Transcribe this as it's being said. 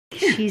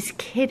She's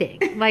kidding.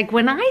 Like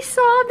when I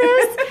saw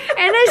this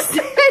and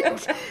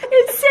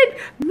it said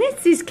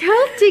Mitzi's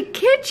Celtic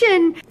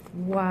Kitchen.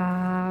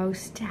 Wow,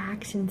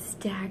 stacks and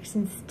stacks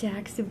and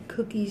stacks of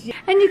cookies.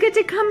 And you get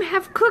to come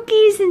have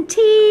cookies and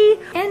tea.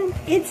 And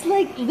it's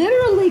like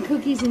literally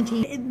cookies and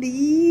tea. And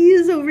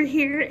these over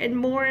here and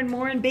more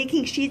and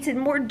baking sheets and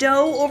more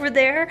dough over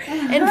there.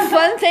 And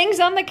fun things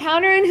on the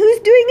counter. And who's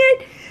doing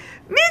it?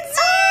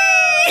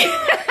 Mitzi!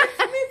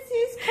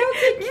 Mitzi's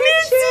Celtic Kitchen!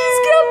 Mitzi's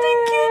Celtic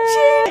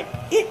Kitchen!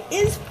 It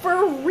is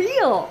for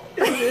real.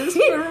 It is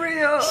for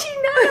real.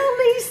 She not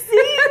only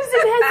sings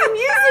and has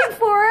music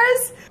for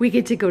us. We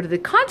get to go to the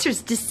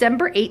concerts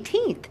December 18th.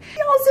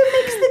 She also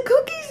makes the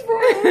cookies for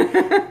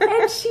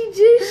her. And she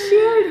just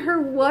shared her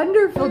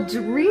wonderful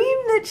dream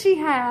that she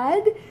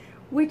had,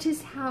 which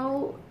is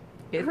how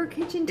her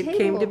kitchen table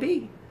came to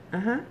be.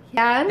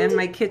 And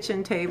my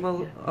kitchen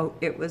table,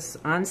 it was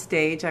on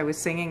stage. I was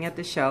singing at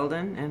the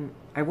Sheldon, and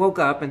I woke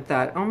up and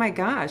thought, oh my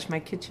gosh,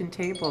 my kitchen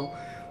table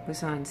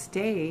was on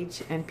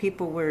stage, and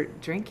people were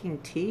drinking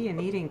tea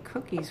and eating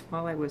cookies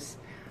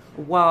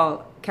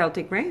while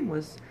Celtic Rain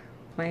was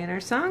playing our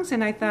songs,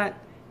 and I thought,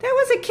 that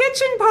was a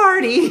kitchen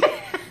party.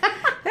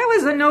 That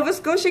was a Nova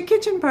Scotia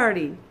kitchen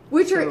party.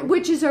 Which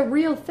is a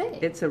real thing.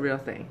 It's a real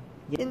thing.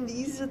 And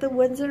these are the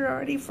ones that are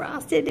already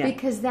frosted. Yeah.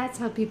 Because that's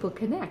how people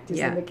connect, is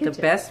in the kitchen.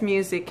 The best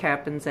music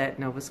happens at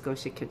Nova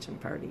Scotia kitchen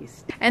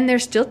parties. And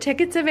there's still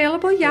tickets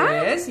available,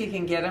 yeah? Yes, you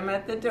can get them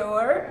at the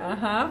door.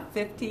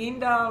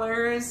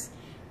 $15.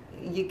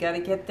 You got to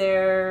get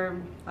there,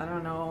 I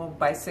don't know,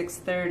 by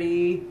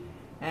 6:30.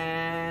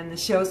 And the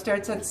show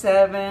starts at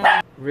 7.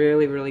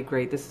 Really, really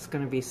great. This is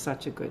going to be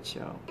such a good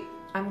show.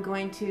 I'm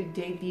going to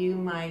debut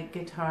my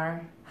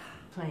guitar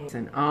playing.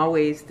 And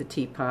always the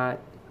teapot.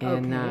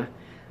 And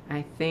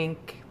I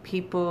think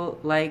people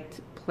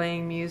liked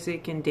playing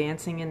music and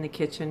dancing in the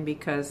kitchen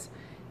because,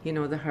 you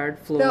know, the hard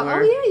floor.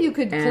 Oh yeah, you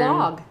could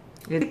clog.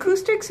 The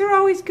acoustics are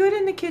always good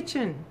in the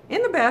kitchen.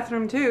 In the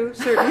bathroom too,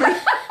 certainly.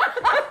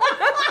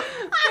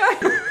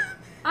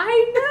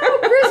 I know,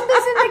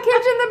 Christmas in the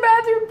kitchen, the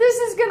bathroom. This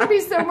is going to be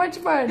so much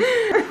fun.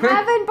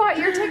 Haven't bought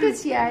your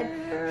tickets yet?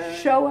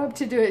 Show up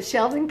to do it.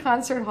 Sheldon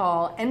Concert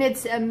Hall. And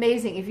it's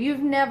amazing. If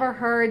you've never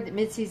heard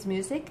Mitzi's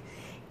music,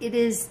 it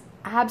is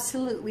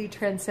absolutely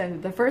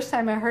transcendent. The first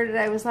time I heard it,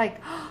 I was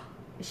like, oh.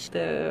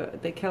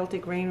 The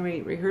Celtic Rain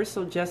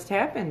rehearsal just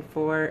happened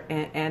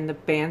and the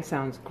band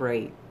sounds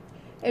great.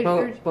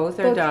 Both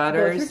our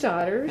daughters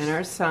and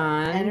our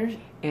son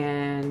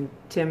and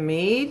Tim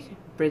Mead,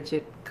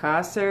 Bridget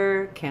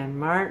Kosser, Ken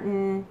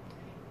Martin,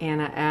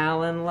 Anna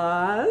Allen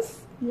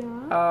Laws.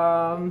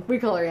 Yeah. We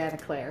call her Anna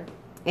Claire.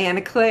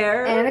 Anna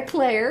Claire. Anna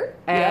Claire.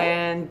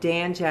 And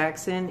Dan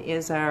Jackson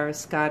is our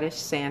Scottish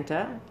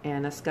Santa.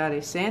 And a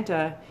Scottish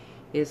Santa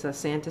is a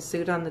Santa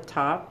suit on the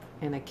top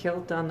and a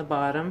kilt on the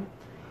bottom.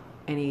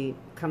 And he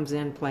comes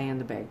in playing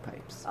the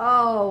bagpipes.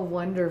 Oh,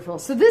 wonderful.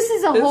 So this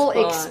is a whole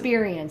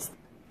experience.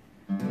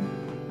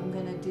 I'm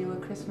going to do a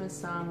Christmas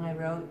song I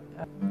wrote.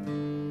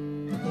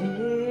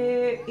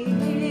 There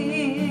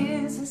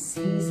is a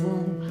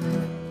season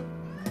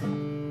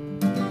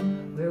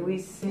where we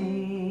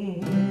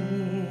sing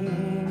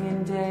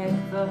and deck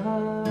the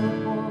halls,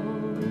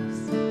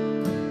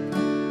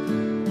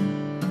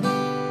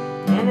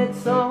 and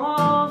it's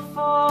all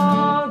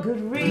for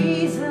good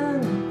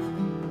reason,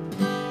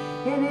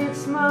 and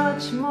it's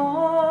much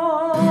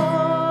more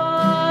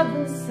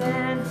than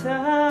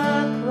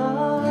Santa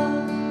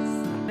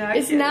Claus.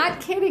 It's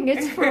not kidding,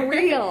 it's for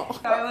real.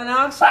 I have an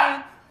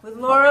auction with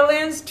Laura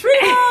Lynn's Trios.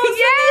 Yay!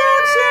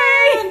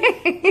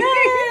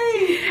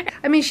 Yay!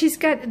 I mean, she's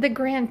got the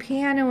grand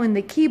piano and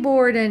the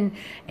keyboard and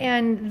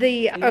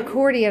the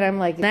accordion. I'm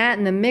like that,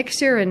 and the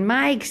mixer and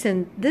mics,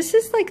 and this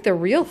is like the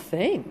real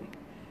thing.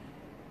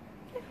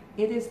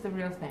 It is the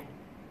real thing.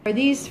 Are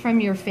these from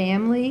your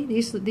family?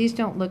 These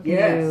don't look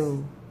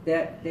new.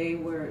 That they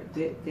were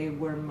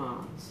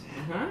moms.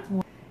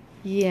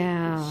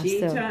 Yeah. She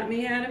taught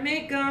me how to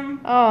make them.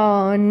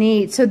 Oh,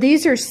 neat. So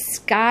these are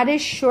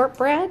Scottish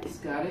shortbread?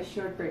 Scottish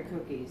shortbread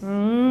cookies.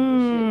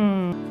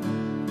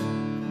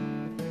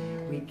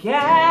 We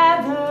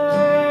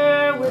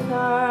gather with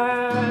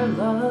our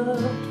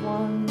loved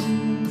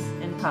ones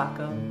and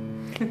Paco.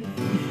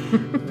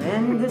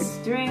 Lend a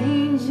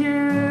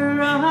stranger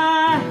a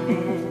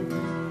hand,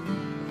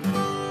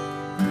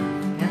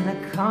 and the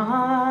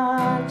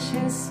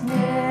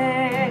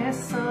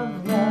consciousness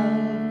of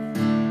love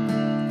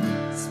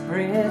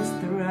spreads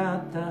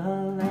throughout the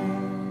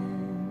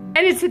land.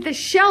 And it's at the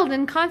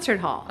Sheldon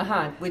Concert Hall.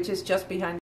 Which is just behind